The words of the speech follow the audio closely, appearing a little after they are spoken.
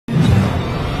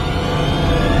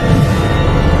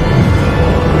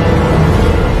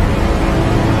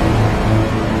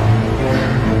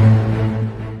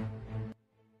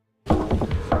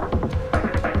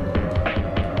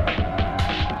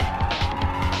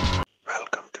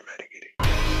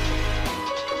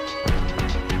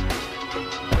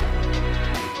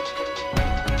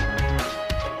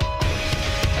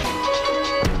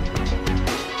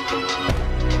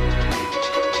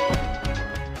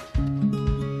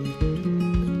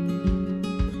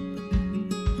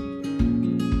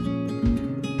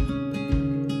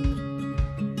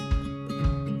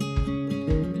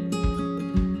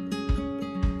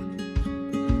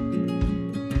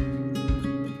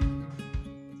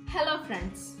Hello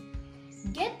friends,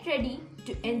 get ready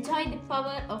to enjoy the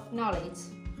power of knowledge.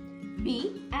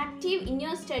 Be active in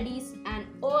your studies and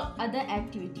all other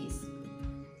activities.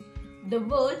 The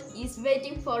world is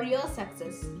waiting for your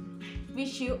success.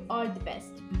 Wish you all the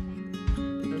best.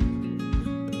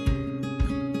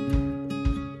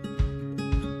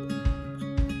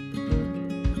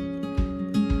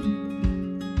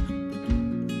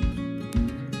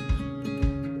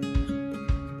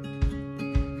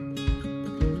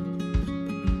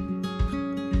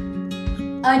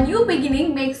 A new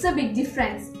beginning makes a big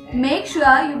difference. Make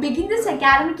sure you begin this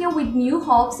academic year with new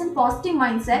hopes and positive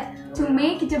mindset to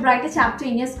make it a brighter chapter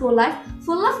in your school life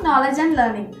full of knowledge and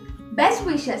learning. Best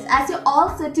wishes as you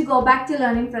all set to go back to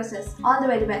learning process. All the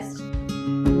very best.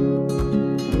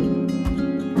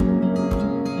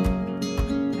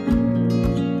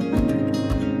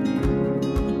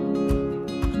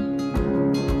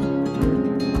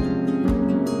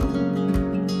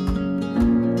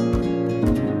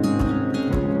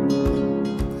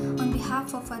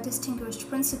 Of our distinguished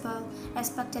principal,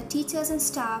 respected teachers and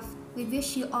staff, we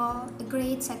wish you all a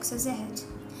great success ahead.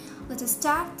 Let us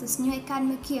start this new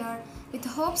academic year with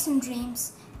hopes and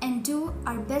dreams and do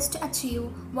our best to achieve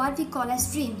what we call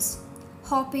as dreams.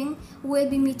 Hoping we'll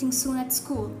be meeting soon at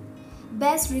school.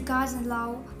 Best regards and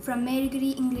love from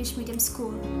Marygiri English Medium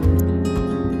School.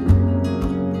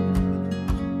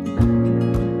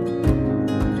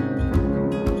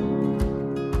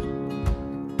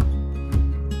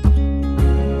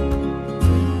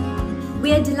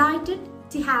 We are delighted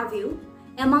to have you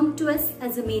among to us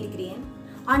as a Marygirian.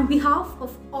 On behalf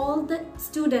of all the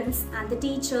students and the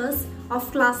teachers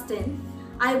of Class 10,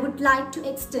 I would like to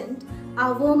extend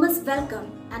our warmest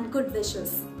welcome and good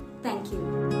wishes. Thank you.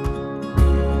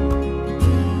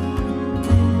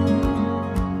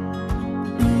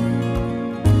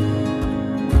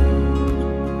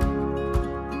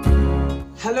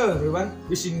 Hello everyone,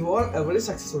 wishing you all a very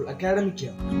successful academic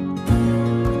year.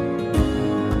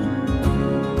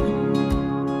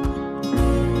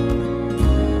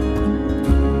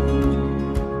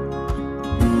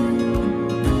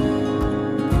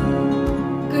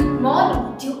 Good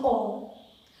morning to all.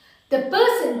 The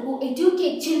person who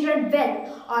educates children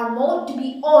well are more to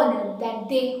be honored than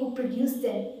they who produce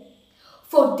them,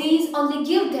 for these only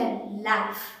give them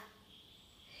life.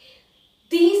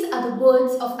 These are the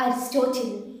words of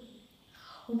Aristotle.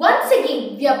 Once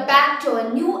again, we are back to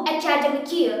a new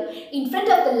academic year in front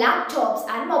of the laptops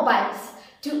and mobiles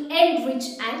to enrich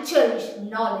and cherish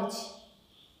knowledge.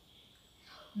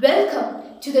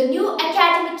 Welcome to the new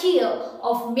academic year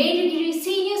of Marygiri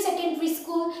Senior Secondary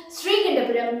School,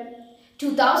 Sreekandapuram,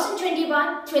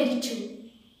 2021-22.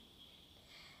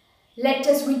 Let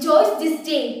us rejoice this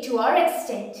day to our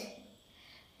extent.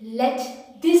 Let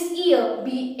this year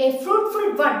be a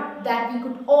fruitful one that we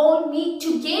could all meet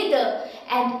together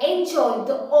and enjoy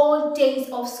the old days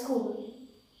of school.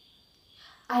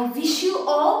 I wish you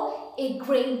all a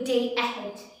great day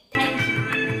ahead. Thank you.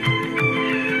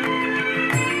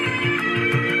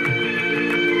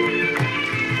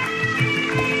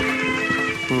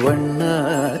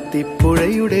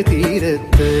 വണ്ണാത്തിപ്പുഴയുടെ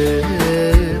തീരത്ത്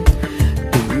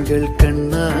തിങ്കൾ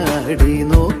കണ്ണാടി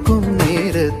നോക്കും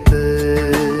നേരത്ത്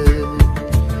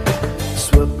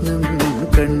സ്വപ്നം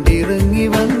കണ്ടിറങ്ങി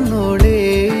വന്നോളേ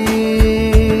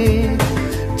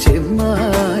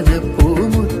ചെമ്മാന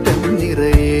പൂമുറ്റം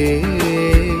നിറയെ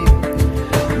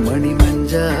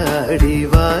മണിമഞ്ചാടി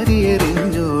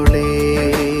വാരിയെറിഞ്ഞോളേ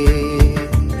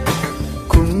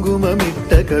കുങ്കുമമിട്ട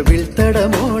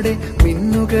കവിൾത്തടമോടെ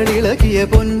മിന്നുകളിളകിയ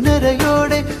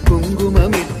പൊന്നരയോടെ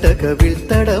കുങ്കുമമിട്ട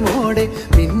കവിൾത്തടമോടെ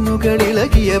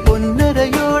മിന്നുകളിളകിയ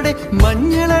പൊന്നരയോടെ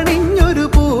മഞ്ഞളണിഞ്ഞൊരു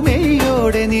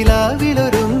പൂമേയോടെ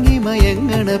നിലാവിലൊരുങ്ങി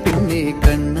മയങ്ങണ പിന്നെ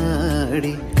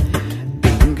കണ്ണാടി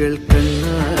തിങ്കൾ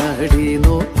കണ്ണാടി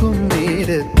നോക്കും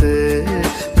നേരത്ത്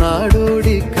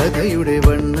നാടോടി കഥയുടെ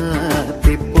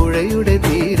വണ്ണാത്തിപ്പുഴയുടെ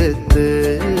തീരത്ത്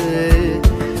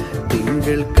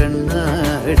തിങ്കൾ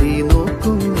കണ്ണാടി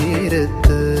നോക്കും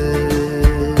നേരത്ത്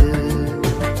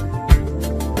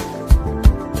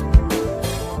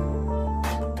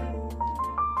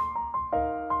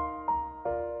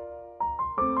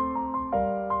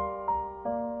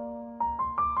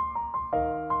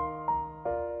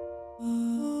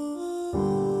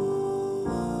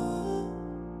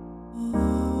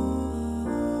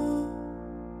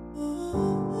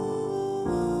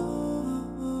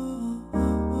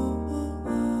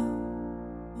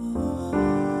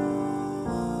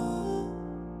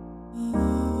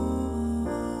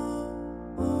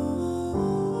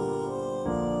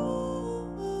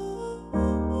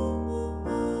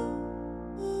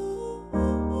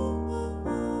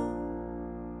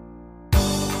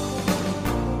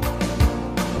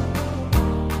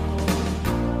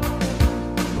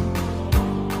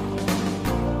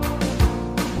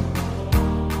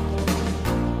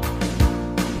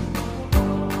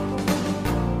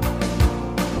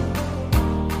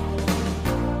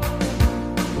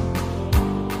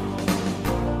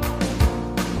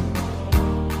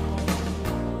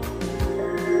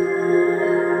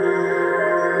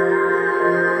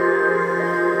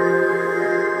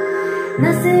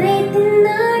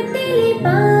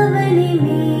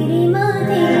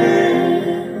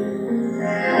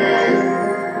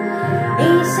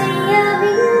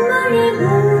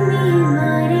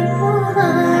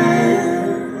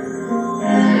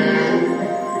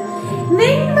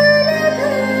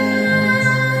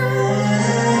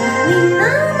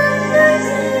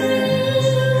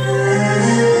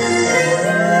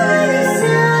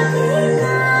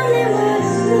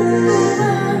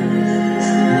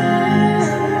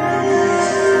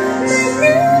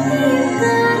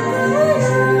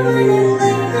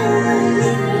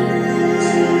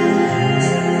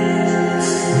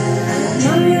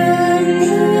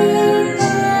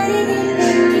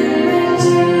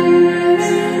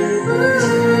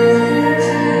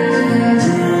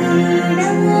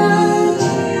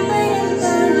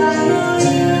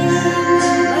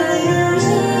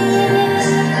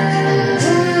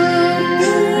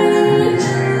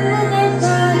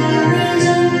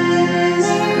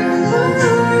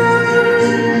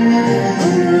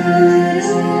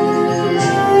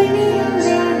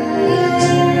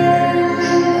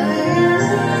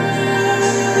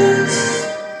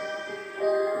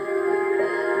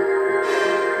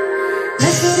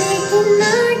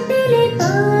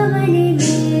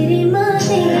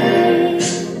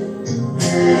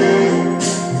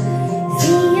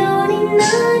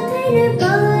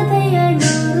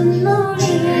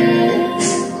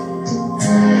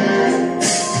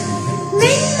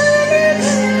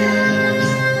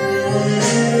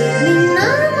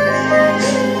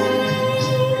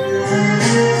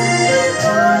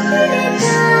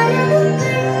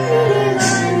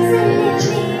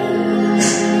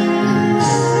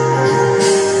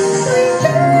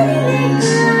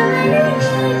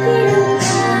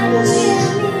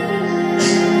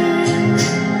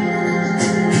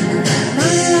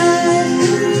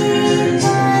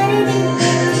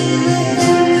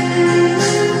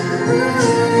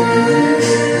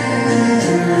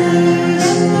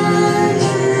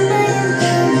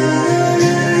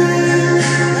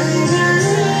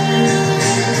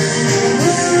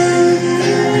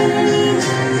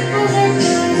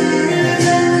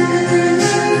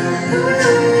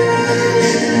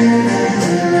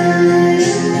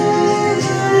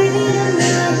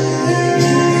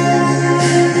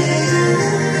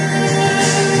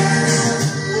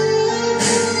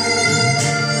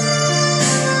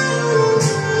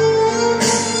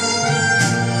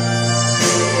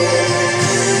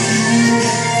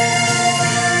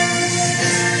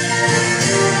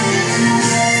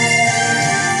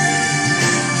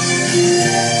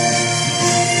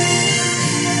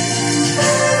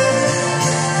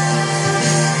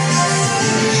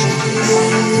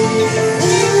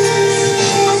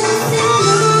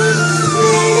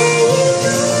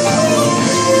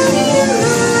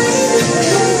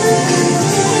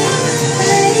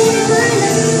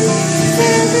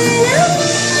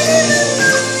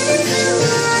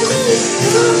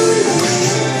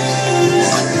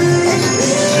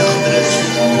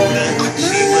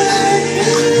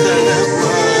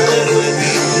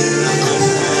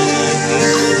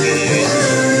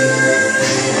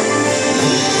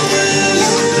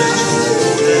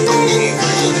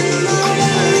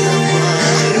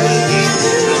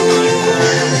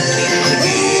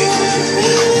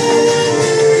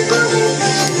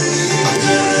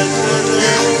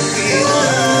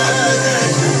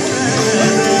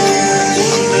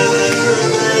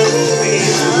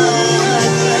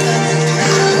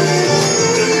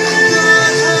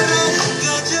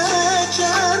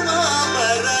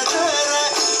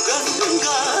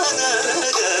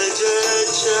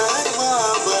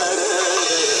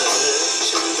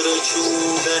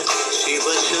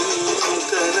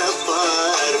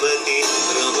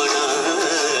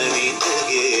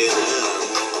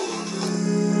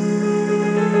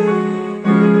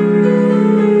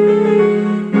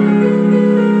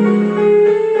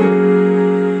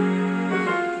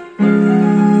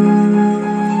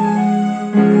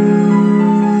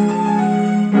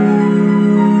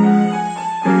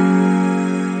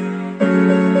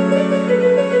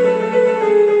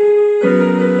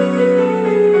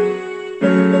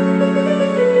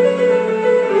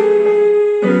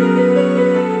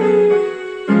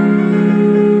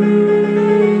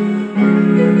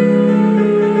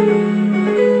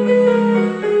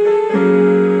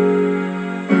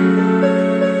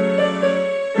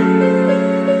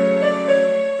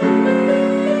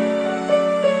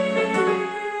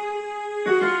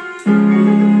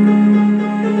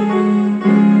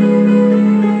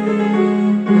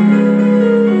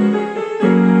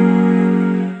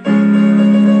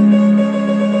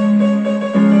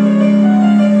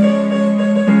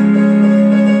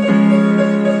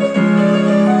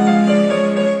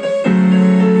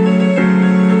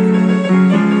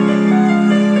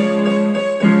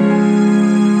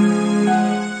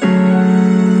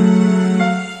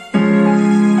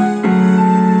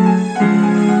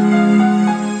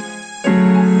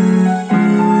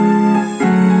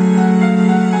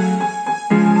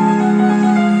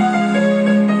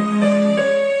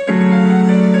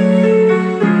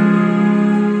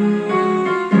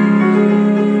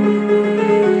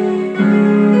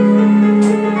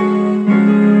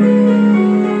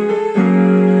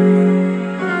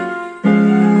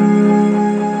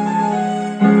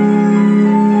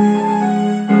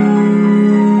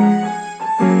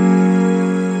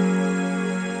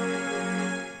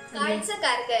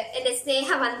എന്റെ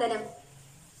സ്നേഹവന്ദനം.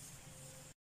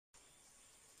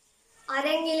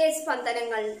 അരങ്ങിലെ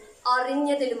സ്പന്ദനങ്ങൾ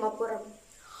അറിഞ്ഞതിലും അപ്പുറം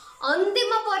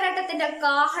അന്തിമ പോരാട്ടത്തിന്റെ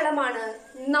കാഹളമാണ്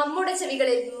നമ്മുടെ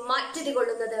ചെവികളിൽ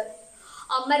മാറ്റുകൊള്ളുന്നത്.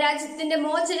 അമ്മരാജ്യത്തിന്റെ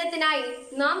മോചനത്തിനായി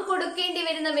നാം കൊടുക്കേണ്ടി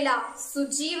വരുന്ന വില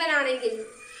സുജീവനാണെങ്കിൽ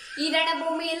ഈ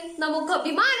രണഭൂമിയിൽ നമുക്ക്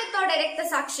അഭിമാനത്തോടെ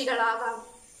രക്തസാക്ഷികളാകാം.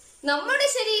 നമ്മുടെ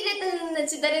ശരീരത്തിൽ നിന്ന്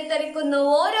ചിതറിത്തെറിക്കുന്ന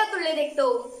ഓരോ തുള്ളി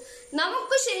രക്തവും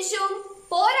നമുക്ക് ശേഷവും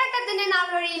പോരാട്ടത്തിന്റെ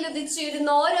നാൾവഴിയിൽ ഉദിച്ചിരുന്ന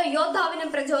ഓരോ യോദ്ധാവിനും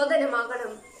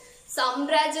പ്രചോദനമാകണം.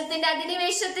 സാമ്രാജ്യത്തിന്റെ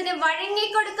അധിനിവേശത്തിന്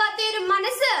വഴങ്ങിക്കൊടുക്കാത്ത ഒരു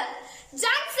മനസ്സ്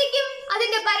ഝാൻസിക്കും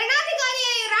അതിന്റെ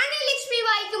ഭരണാധികാരിയായ റാണി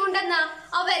ലക്ഷ്മിബായിക്കും ഉണ്ടെന്ന്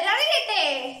അവരറിയട്ടെ.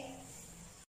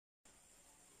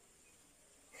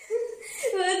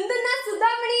 എന്തെന്നാ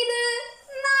സുധാമണി ഇത്?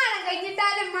 നാളെ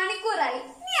കഴിഞ്ഞിട്ടാലും മണിക്കൂറായി.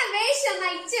 നീ ആ വേഷം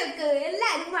നയിച്ചു വെക്ക്.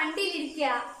 എല്ലാരും വണ്ടിയിലിരിക്ക.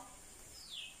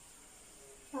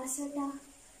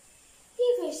 ഈ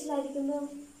വേഷത്തിലായിരിക്കുമ്പോ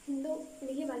എന്തോ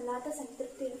എനിക്ക് വല്ലാത്ത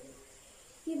സംതൃപ്തിയാണ്.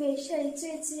 ഈ വേഷം അഴിച്ചു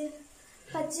വെച്ച്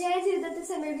പച്ചയായ ജീവിതത്തെ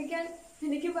സമീപിക്കാൻ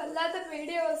എനിക്ക് വല്ലാത്ത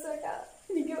പേടിയാ വാസോട്ടാ.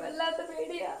 എനിക്ക് വല്ലാത്ത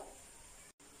പേടിയാ.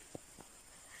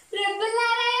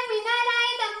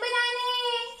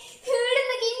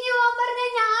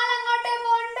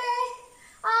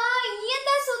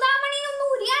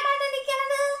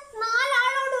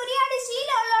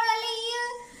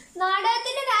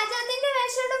 നാടകത്തിന്റെ രാജാത്തിന്റെ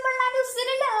വേഷം ഇടുമ്പോഴാണ്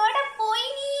ഉസിരിന്റെ ഓടെ പോയി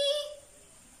നീ.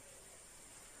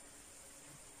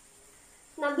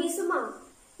 നബീസുമ,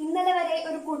 ഇന്നലെ വരെ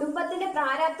ഒരു കുടുംബത്തിന്റെ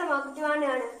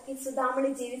പ്രാരാബ്ധമാക്കുവാനാണ് ഈ സുധാമണി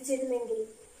ജീവിച്ചിരുന്നെങ്കിൽ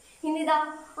ഇന്നിതാ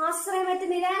ആശ്രയമറ്റ്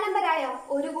നിരാലംബരായ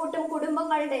ഒരു കൂട്ടം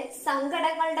കുടുംബങ്ങളുടെ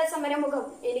സങ്കടങ്ങളുടെ സമരമുഖം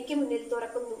എനിക്ക് മുന്നിൽ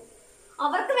തുറക്കുന്നു.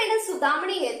 അവർക്ക് വേണ്ട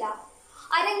സുധാമണിയല്ല,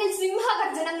 അരങ്ങിൽ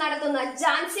സിംഹഗർജനം നടത്തുന്ന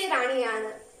ഝാൻസി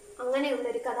റാണിയാണ്.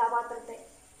 അങ്ങനെയുള്ളൊരു കഥാപാത്രത്തെ.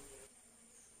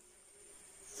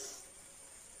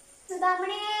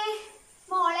 സുധാമണിയെ,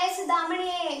 മോളെ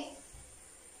സുധാമണിയെ.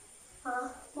 ആ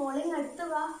മോളിങ് അടുത്ത്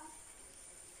വാ.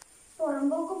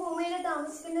 പുറമ്പോക്ക് ഭൂമിയിൽ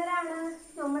താമസിക്കുന്നവരാണ്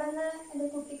നമ്മളെന്ന് എന്റെ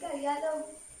കുട്ടിക്ക് അറിയാലോ.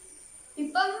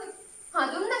 ഇപ്പം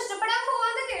അതും നഷ്ടപ്പെടാൻ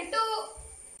പോവാന്ന് കേട്ടു.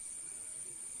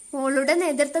 മോളുടെ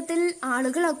നേതൃത്വത്തിൽ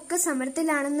ആളുകളൊക്കെ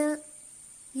സമരത്തിലാണെന്ന്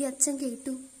ഈ അച്ഛൻ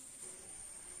കേട്ടു.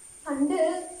 പണ്ട്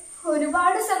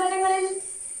ഒരുപാട് സമരങ്ങളിൽ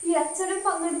ഈ അച്ഛനും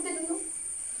പങ്കെടുത്തിരുന്നു.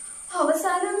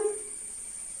 അവസാനം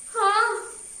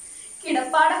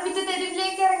കിടപ്പാടം വിറ്റ്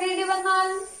തെരുവിലേക്ക് ഇറങ്ങേണ്ടി വന്നാൽ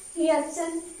ഈ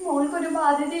അച്ഛൻ മോൾക്കൊരു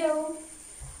ബാധ്യതയാവും.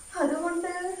 അതുകൊണ്ട്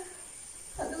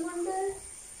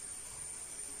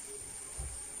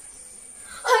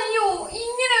അയ്യോ,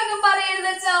 ഇങ്ങനെയൊന്നും പറയരുത്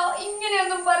അച്ഛാ,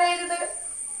 ഇങ്ങനെയൊന്നും പറയരുത്.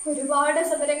 ഒരുപാട്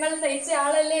സമരങ്ങൾ നയിച്ച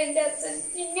ആളല്ലേ എന്റെ അച്ഛൻ.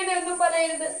 ഇങ്ങനെയൊന്നും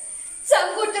പറയരുത്.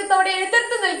 ചങ്കൂറ്റത്തോടെ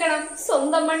എതിർത്ത് നിൽക്കണം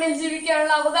സ്വന്തം മണ്ണിൽ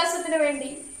ജീവിക്കാനുള്ള അവകാശത്തിന് വേണ്ടി.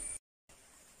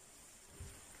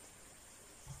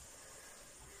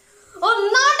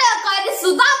 ഒന്നാമത്തെ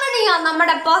സുധാമണിയാ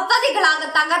നമ്മുടെ പദ്ധതികളാകെ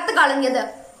തകർത്ത് കളഞ്ഞത്.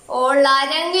 ഓൾ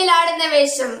അരങ്ങിലാടുന്ന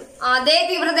വേഷം അതേ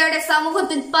തീവ്രതയുടെ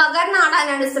സമൂഹത്തിൽ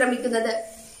പകർന്നാടാനാണ് ശ്രമിക്കുന്നത്.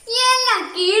 എല്ലാം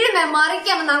കീഴുമേ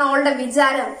മറിക്കാമെന്നാണ് ഓളുടെ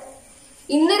വിചാരം.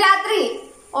 ഇന്ന് രാത്രി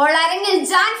ഓൾ അരങ്ങിൽ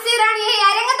ഝാൻസി റാണിയെ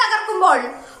അരങ്ങ് തകർക്കുമ്പോൾ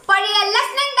പഴയ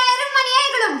ലഫ്റ്റനന്റ് ഡയറും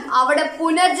അനുയായികളും അവിടെ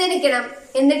പുനർജനിക്കണം.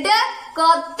 എന്നിട്ട്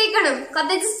കത്തിക്കണം,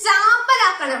 കത്തിച്ച്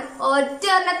ചാമ്പലാക്കണം. ഒറ്റ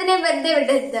ഒരെണ്ണത്തിനെ വെറുതെ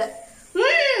വിടരുത്.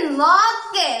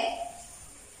 ഓക്കേ.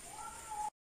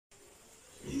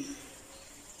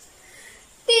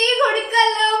 തീ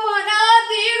കൊടുക്കല്ലോ മോനാ,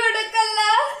 തീ കൊടുക്കല്ല.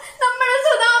 നമ്മുടെ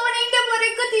സുധാമണിന്റെ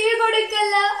മുറിക്ക് തീ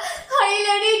കൊടുക്കല്ല.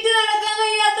 അതിലെണീറ്റ് നടക്കാൻ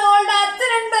കഴിയാത്ത ഓളുടെ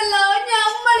അച്ഛനുണ്ടല്ലോ.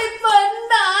 നമ്മളിപ്പോ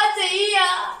എന്താ ചെയ്യാ?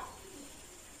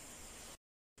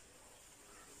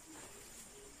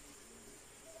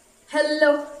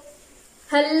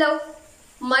 Hello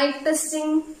mic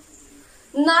testing.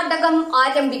 നാടകം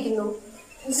ആരംഭിക്കുന്നു.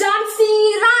 ഝാൻസി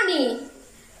റാണി.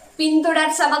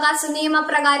 പിന്തുടർച്ചാവകാശ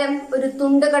നിയമപ്രകാരം ഒരു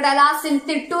തുണ്ടുകടലാസിൽ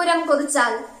തിട്ടൂരം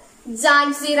കുറിച്ചാൽ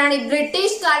ഝാൻസി റാണി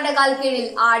ബ്രിട്ടീഷുകാരുടെ കാൽ കീഴിൽ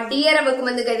അടിയറ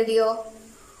വെക്കുമെന്ന് കരുതിയോ?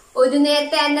 ഒരു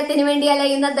നേരത്തെ അന്നത്തിന് വേണ്ടി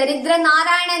അലയുന്ന ദരിദ്ര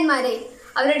നാരായണന്മാരെ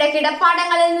അവരുടെ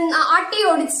കിടപ്പാടങ്ങളിൽ നിന്ന്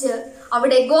ആട്ടിയോടിച്ച്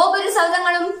അവിടെ ഗോപുര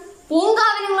സൗധങ്ങളും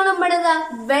പൂങ്കാവനങ്ങളും പണിത്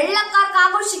വെള്ളക്കാർക്ക്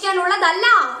ആഘോഷിക്കാനുള്ളതല്ല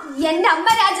എന്റെ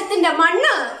അമ്മരാജ്യത്തിന്റെ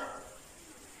മണ്ണ്.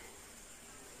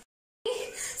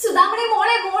 സുധാമണി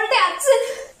മോളെ, മോളുടെ അച്ഛൻ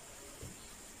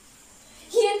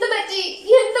എന്തു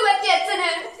പറ്റി അച്ഛന്?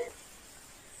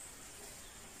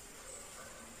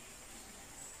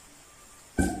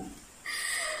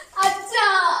 അച്ഛാ,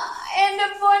 എന്റെ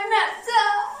പൊന്നച്ഛ,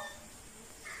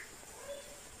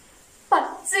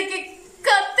 പച്ചയ്ക്ക്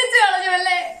കത്തിച്ചു കളഞ്ഞു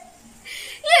അല്ലേ?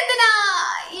 എന്തിനാ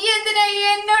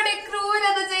എന്നോട്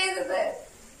ക്രൂരത ചെയ്തത്?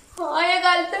 ആയ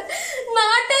കാലത്ത്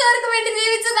നാട്ടുകാർക്ക് വേണ്ടി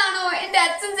ജീവിച്ചതാണോ എന്റെ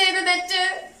അച്ഛൻ ചെയ്ത തെറ്റ്?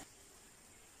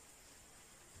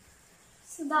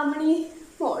 സുധാമണി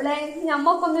മോളെ,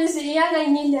 ഞമ്മക്കൊന്നും ചെയ്യാൻ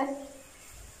കഴിഞ്ഞില്ല.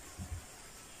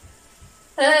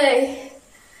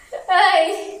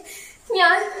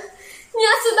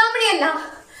 ഞാൻ സുധാമണിയല്ല.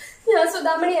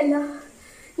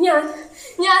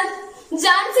 ഞാൻ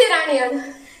ഝാൻസി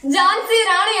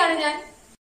റാണിയാണ്. ഞാൻ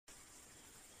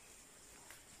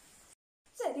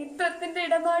ചരിത്രത്തിന്റെ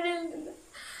ഇടനാഴിയിൽ നിന്ന്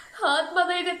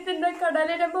ആത്മധൈര്യത്തിന്റെ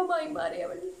കടലിരമ്പമായി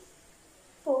മാറിയവൾ.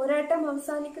 പോരാട്ടം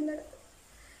അവസാനിക്കുന്നിടത്ത്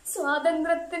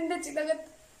സ്വാതന്ത്ര്യത്തിന്റെ ചിതകത്ത്.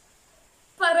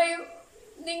 പറയൂ,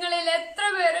 നിങ്ങളിൽ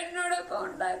എത്ര പേരെന്നോടൊപ്പം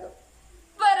ഉണ്ടാകും?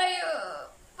 പറയൂ.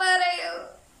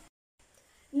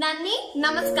 നന്ദി,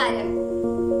 നമസ്കാരം.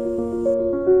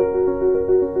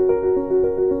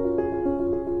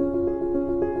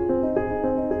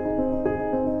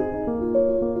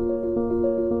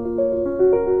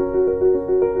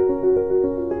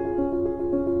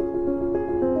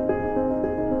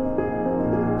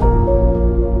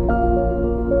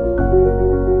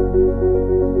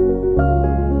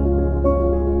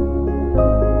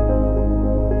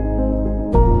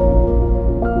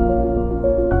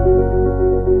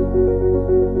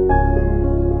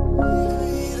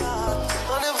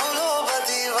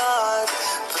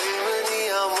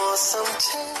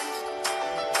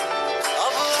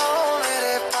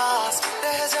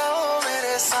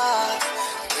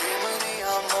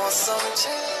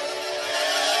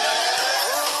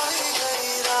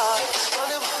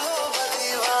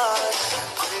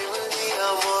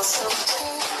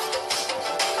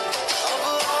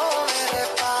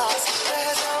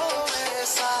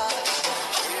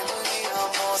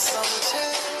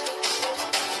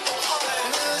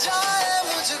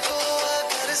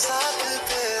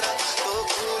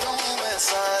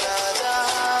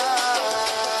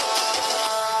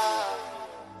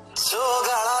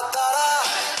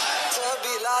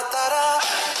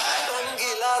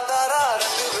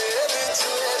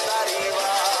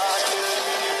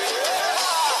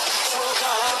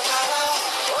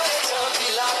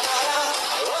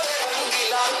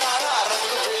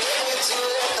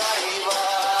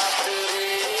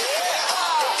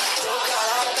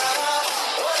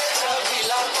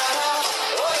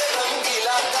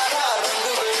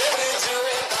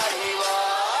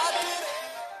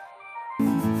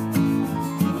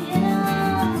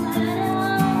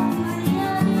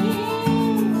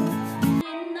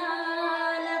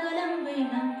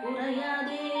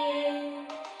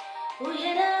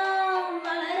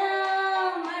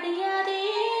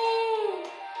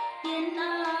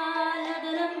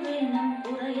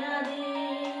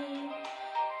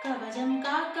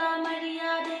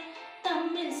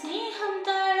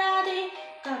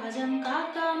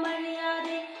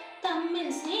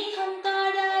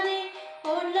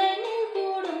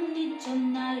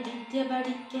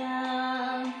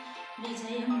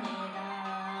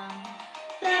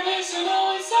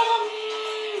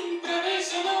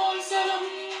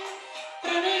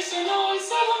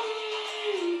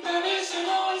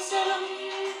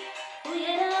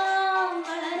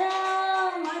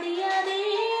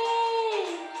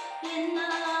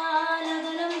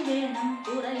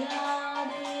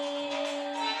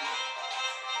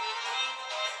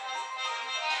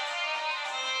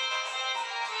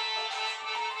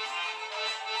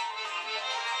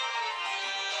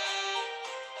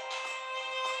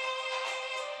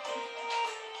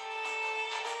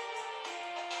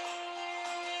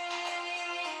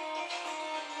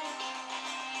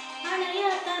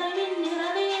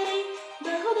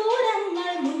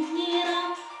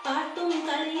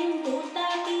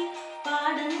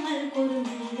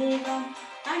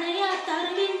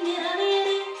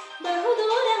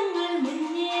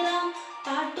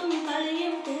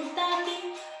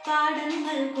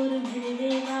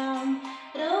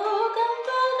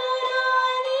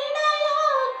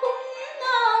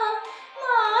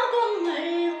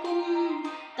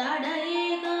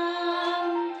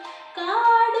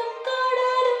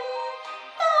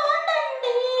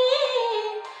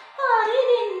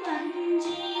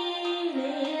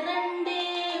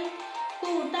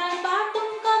 പാട്ടും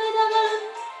കവിതകളും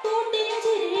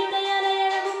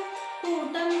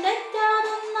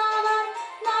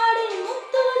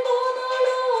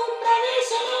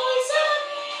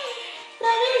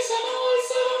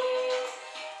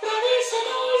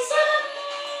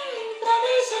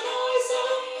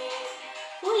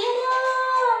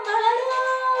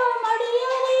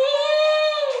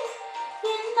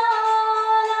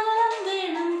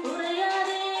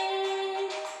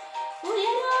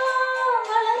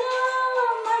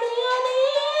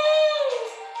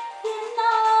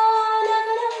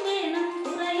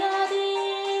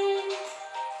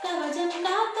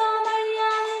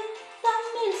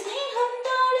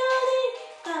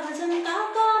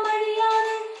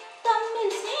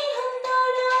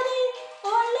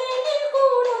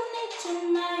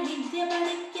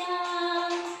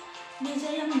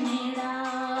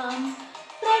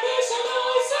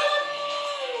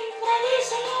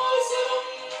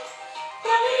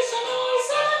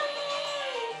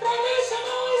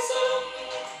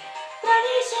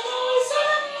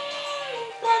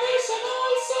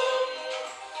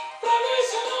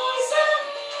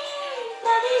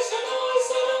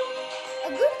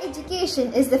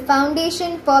education is the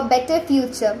foundation for a better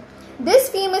future. This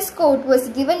famous quote was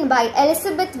given by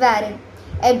Elizabeth Warren.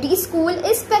 Every school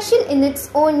is special in its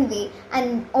own way,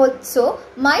 and also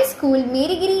my school,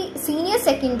 Marygiri Senior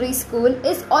Secondary School,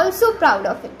 is also proud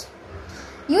of it.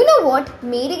 You know what?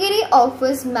 Marygiri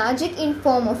offers magic in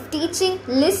form of teaching,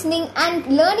 listening and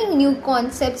learning new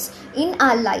concepts in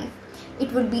our life.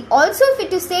 It would be also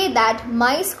fit to say that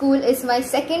my school is my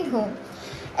second home.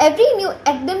 Every new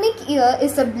academic year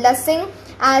is a blessing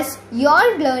as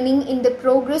you're learning in the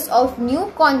progress of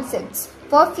new concepts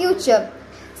for future.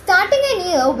 Starting a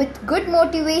year with good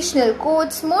motivational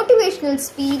quotes, motivational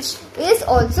speech is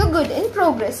also good in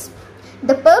progress.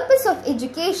 The purpose of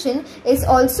education is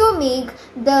also make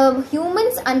the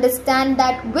humans understand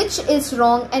that which is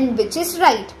wrong and which is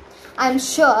right. I am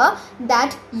sure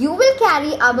that you will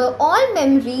carry our all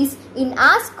memories in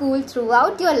our school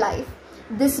throughout your life.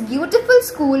 This beautiful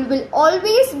school will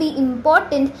always be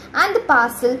important and the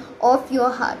parcel of your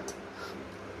heart.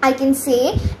 I can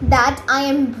say that I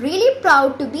am really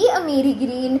proud to be a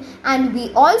Marygirian, and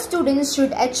we all students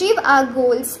should achieve our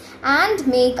goals and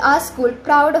make our school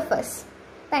proud of us.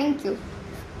 Thank you.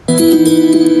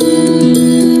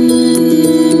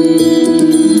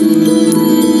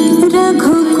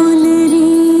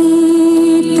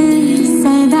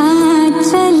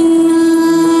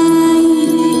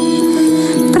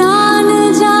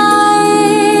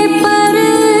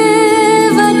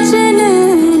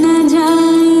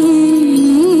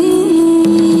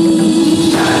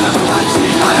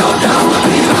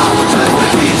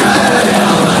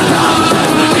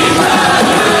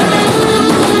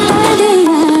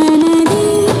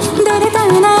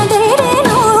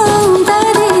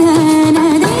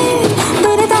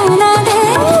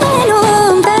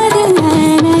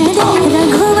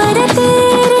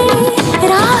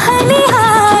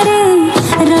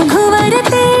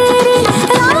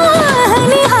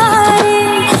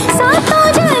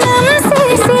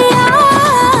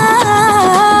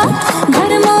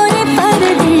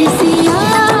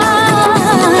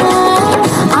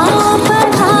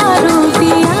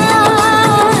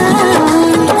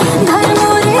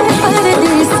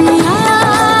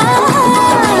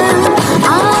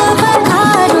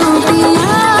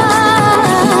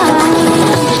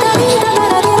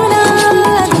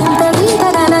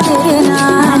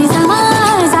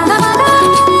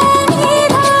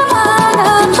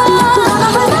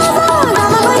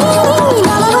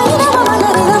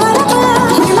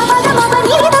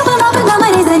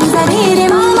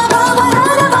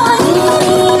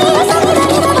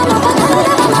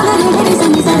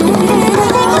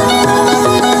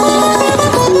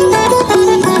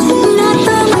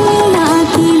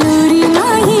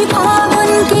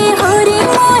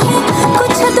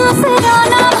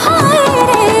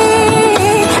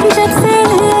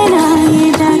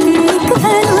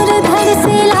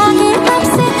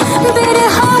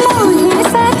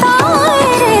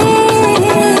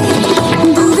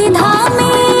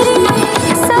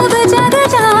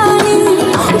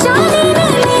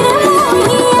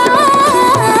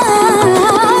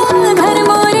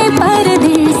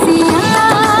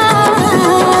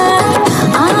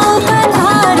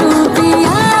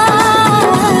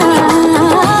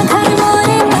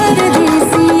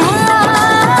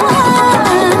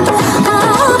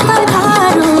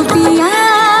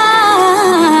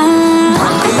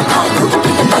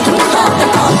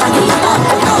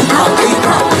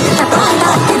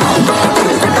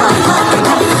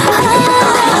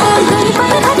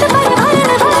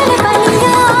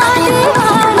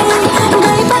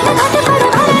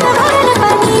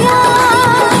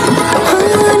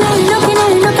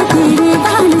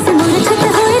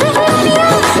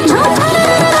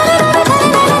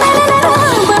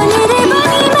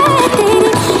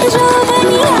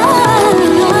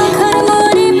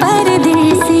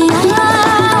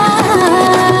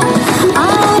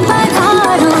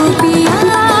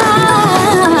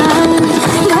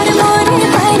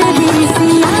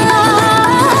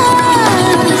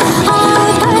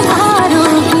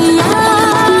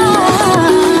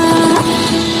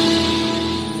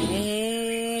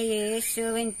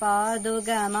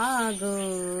 പാതുകമാകൂ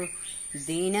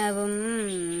ദിനവും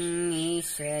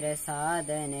ഈശ്വര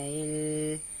സാധനയിൽ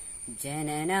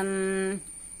ജനനം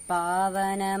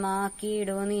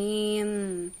പാവനമാക്കിടുനീയും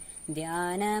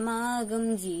ധ്യാനമാകും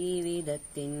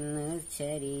ജീവിതത്തിൻ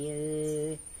ചരിയിൽ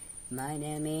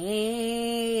മനമേ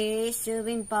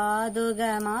യേശുവിൻ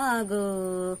പാതുകമാകൂ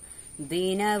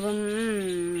ദിനവും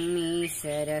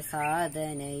ഈശ്വര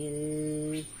സാധനയിൽ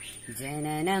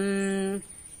ജനനം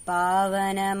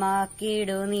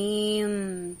പാവനമാക്കിടുനീയും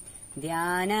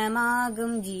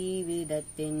ധ്യാനമാകും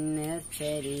ജീവിതത്തിൻ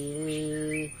ചരിയിൽ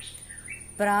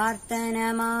പ്രാർത്ഥന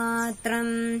മാത്രം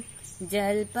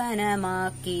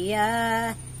ജൽപ്പനമാക്കിയ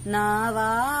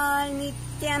നാവാൽ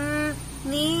നിത്യം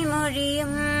നീ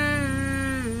മൊഴിയും.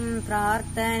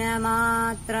 പ്രാർത്ഥന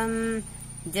മാത്രം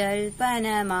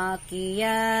ജൽപ്പനമാക്കിയ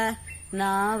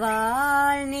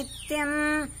നാവാൽ നിത്യം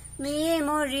നീ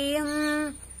മൊഴിയും.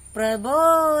 പ്രഭോ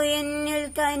എന്നിൽ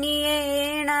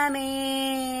കനിയേണമേ,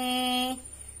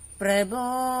 പ്രഭോ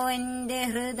എന്റെ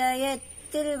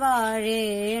ഹൃദയത്തിൽ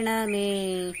വാഴേണമേ.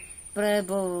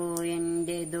 പ്രഭോ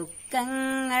എന്റെ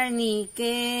ദുഃഖങ്ങൾ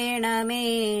നീക്കേണമേ.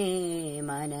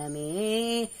 മനമേ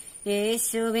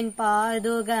യേശുവിൻ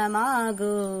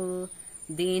പാതുകമാകൂ,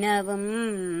 ദിനവും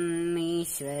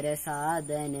ഈശ്വര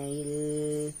സാധനയിൽ.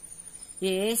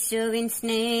 യേശുവിൻ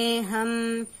സ്നേഹം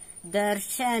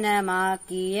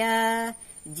ദർശനമാക്കിയ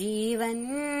ജീവൻ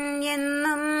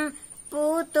എന്നും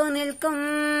പൂത്തുനിൽക്കും.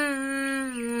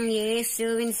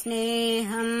 യേശുവിൻ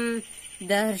സ്നേഹം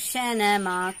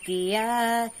ദർശനമാക്കിയ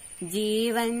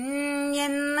ജീവൻ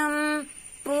എന്നും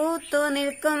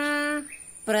പൂത്തുനിൽക്കും.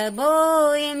 പ്രഭോ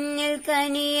എന്നിൽ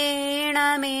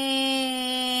കനിയേണമേ,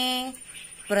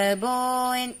 പ്രഭോ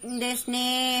എന്റെ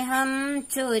സ്നേഹം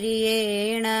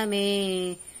ചൊരിയേണമേ.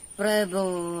 പ്രഭോ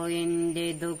എന്റെ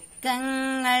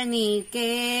ദുഃഖങ്ങൾ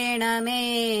നീക്കേണമേ.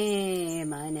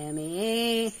 മനമേ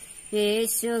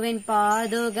യേശുവിൻ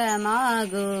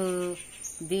പാതുകമാകൂ,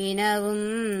 ദിനവും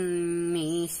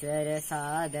ഈശ്വര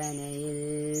സാധനയിൽ.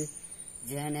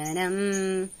 ജനനം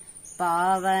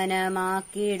പാവനമാക്കിടുനീം,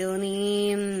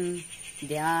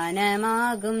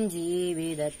 ധ്യാനമാകും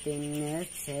ജീവിതത്തിന്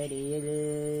ശരിയിൽ.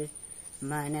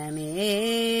 മനമേ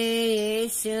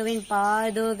യേശുവിൻ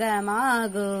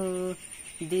പാതുകമാകൂ,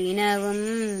 ദിനവും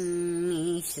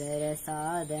ഈശ്വര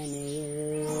സാധനയിൽ.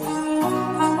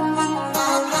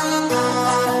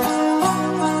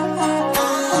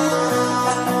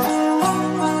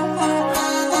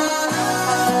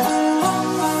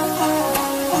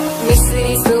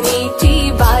 मिस्री सुमीठी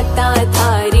बाता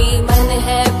थारी, मन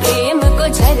है प्रेम को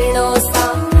झरनों सा.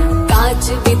 कांच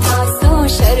बिथा सो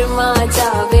शर्मा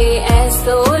जावे,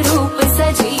 ऐसो रूप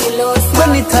सजीलो सा.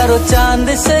 बनी थारो चांद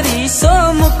सरी सो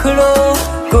मुखड़ो,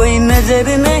 कोई नजर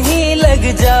नहीं लग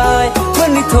जाए.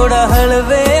 बनी थोड़ा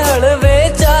हलवे हलवे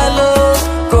चालो,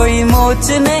 कोई मोच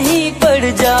नहीं पड़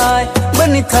जाए.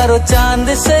 बनी थारो चांद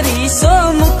सरी सो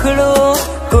मुखड़ो,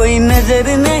 कोई नजर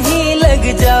नहीं लग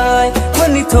जाए.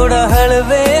 बनी थोड़ा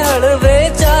हलवे हलवे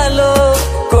चालो,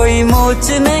 कोई मोच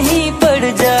नहीं पड़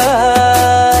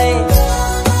जाए.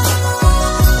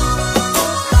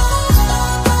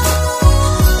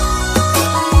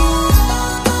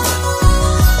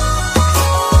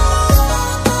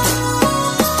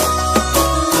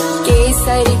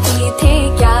 केसर की थे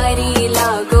क्यारी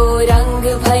लागो, रंग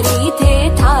भरी थे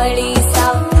थाली सा.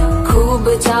 खूब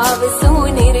जाव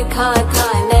सुनिर खा था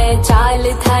न चाल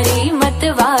थारी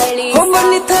मतवाली.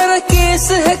 बनी थारा केस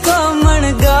है कामण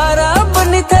गारा,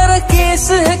 बनी थारा केस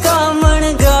है कामण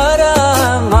गारा.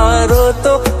 मारो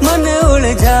तो मन उड़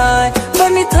जाए.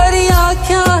 बनी थारी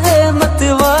आँखियाँ है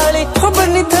मतवाली,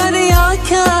 बनी थारी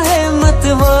आँखियाँ है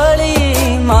मतवाली.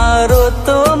 मारो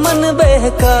तो मन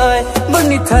बहकाए.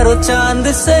 बनी थारो चांद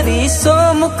सरी सो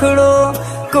मुखड़ो,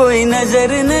 कोई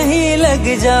नजर नहीं लग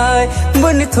जाए.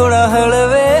 बनी थोड़ा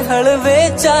हलवे हलवे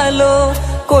चालो,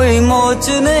 कोई मोच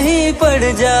नहीं पड़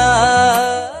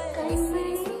जाए.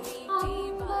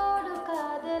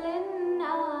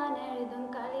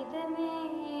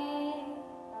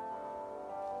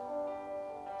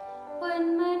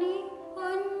 പൊന്മണി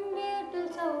പൊൻ വീട്ടിൽ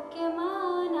സൗഖ്യമാ,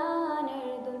 ഞാൻ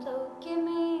എഴുതും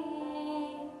സൗഖ്യമേ.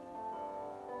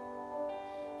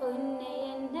 പൊന്നെ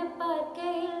എന്നെ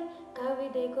പാർക്കയിൽ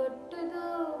കവിത കൊട്ടുതു,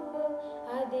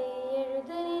 അതേ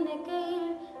എഴുതനിനക്കയിൽ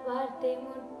വാർത്ത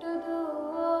മുട്ടുതു.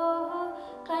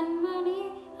 കൺമണി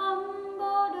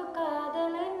അമ്പോടു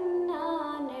കാതലൻ,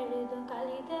 ഞാൻ എഴുതും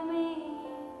കളിതമേ.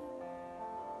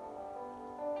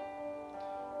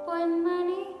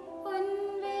 പൊന്മണി പൊൻ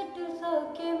വീട്ടിൽ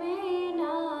സൗഖ്യമേ,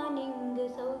 ഞാൻ ഇങ്ങ്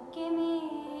സൗഖ്യമേ.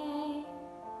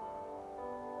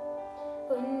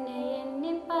 പൊന്നെ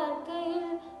എന്നെ പാർക്കയിൽ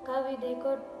കവിത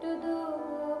കൊട്ടുതു,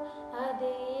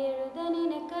 അതേ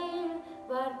എഴുതനിനക്കയിൽ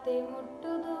വാർത്ത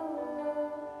മുട്ടുതു.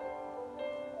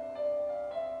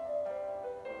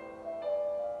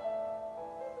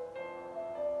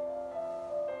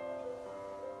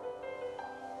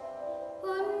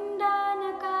 ഉണ്ടാന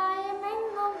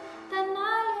കായമെങ്ങും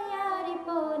തന്നാലിയാരി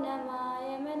പോന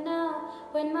മായമെന്ന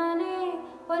പൊന്മാനെ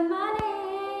പൊന്മാനെ.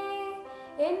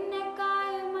 എന്നെ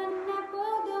കായുമെന്നെ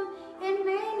പോതും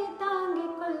എന്നേനി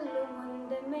താങ്ങിക്കൊള്ളും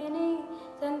മുന്തമെനെ.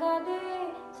 സംഗാതേ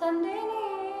സന്ദേനെ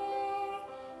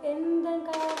എന്ത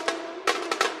കാതേ.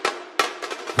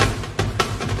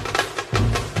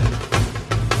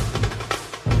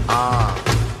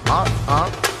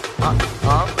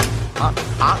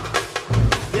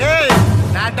 ஏய்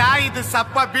நாடா இது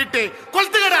சப்பா பீட்டு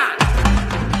கொளுத்துக்கடா.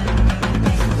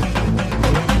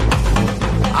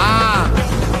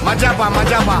 மஜாப்பா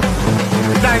மஜாப்பா.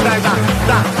 இதா இதா இதா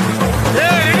இதா.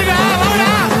 ஏய் ரெடிடா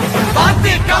வாடா.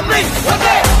 பாத்தி coming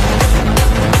okay.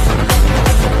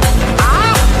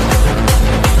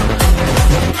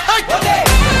 Okay.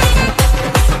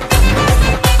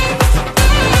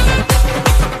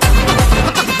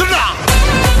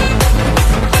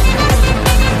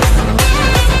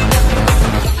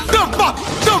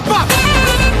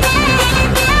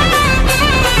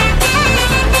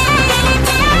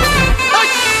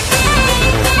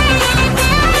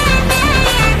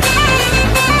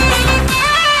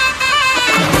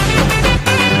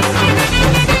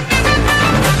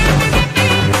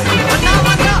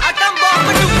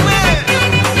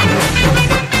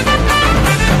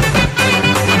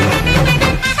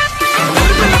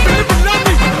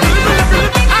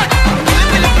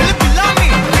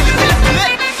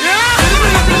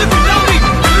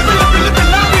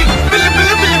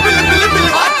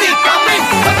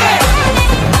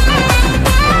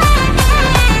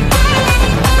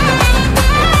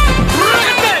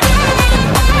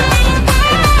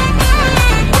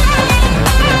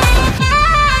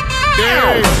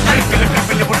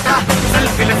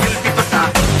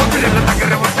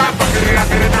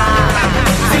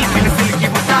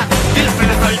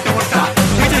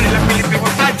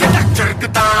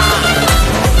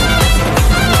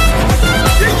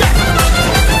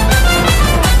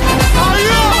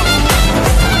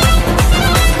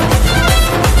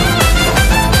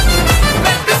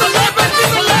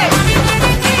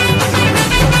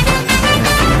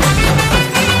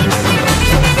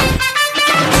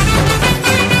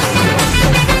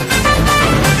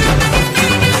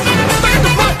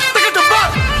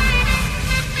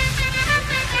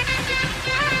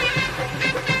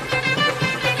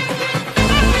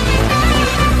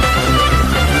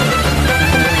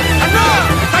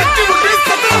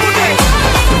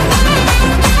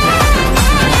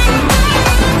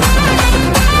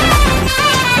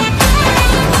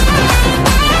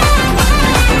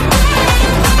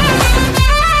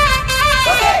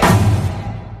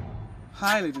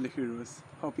 Hi little heroes,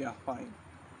 hope you are fine.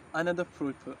 Another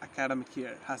fruitful academic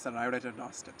year has arrived at our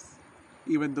doorsteps.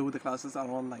 Even though the classes are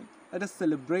online, let us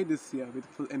celebrate this year with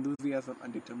full enthusiasm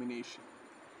and determination.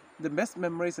 The best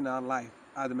memories in our life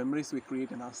are the memories we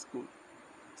create in our school.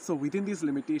 So within these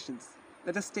limitations,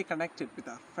 let us stay connected with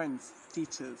our friends,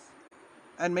 teachers,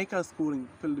 and make our schooling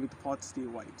filled with positive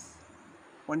vibes.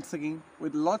 Once again,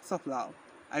 with lots of love,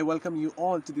 I welcome you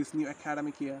all to this new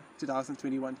academic year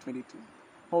 2021-22.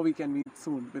 Hope we can meet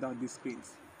soon without these screens.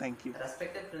 Thank you.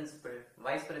 Respected Principal,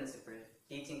 Vice Principal,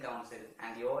 Teaching Council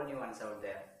and the all new ones out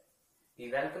there. We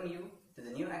welcome you to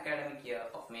the new academic year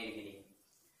of Marygiri.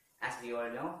 As we all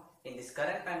know, in this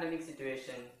current pandemic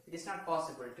situation, it is not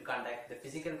possible to conduct the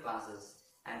physical classes,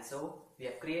 and so we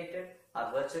have created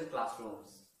our virtual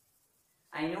classrooms.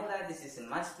 I know that this isn't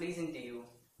much pleasing to you,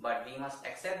 but we must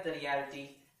accept the reality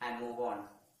and move on.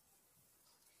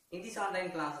 In these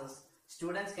online classes,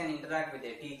 students can interact with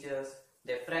their teachers,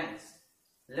 their friends,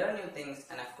 learn new things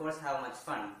and of course have much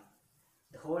fun.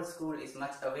 The whole school is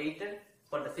much awaited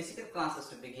for the physical classes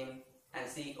to begin and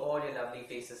see all your lovely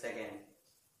faces again.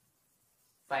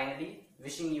 Finally,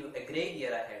 wishing you a great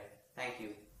year ahead. Thank you.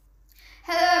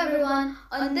 Hello everyone,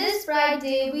 on this bright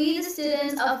day, we the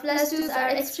students of Plus 2s are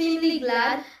extremely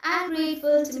glad and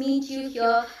grateful to meet you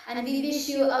here, and we wish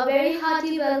you a very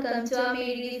hearty welcome to our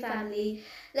Marygiri family.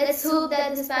 Let's hope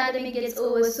that this pandemic gets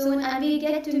over soon and we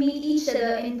get to meet each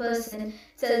other in person.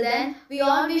 Till then, we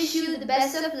all wish you the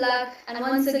best of luck and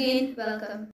once again,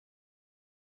 welcome.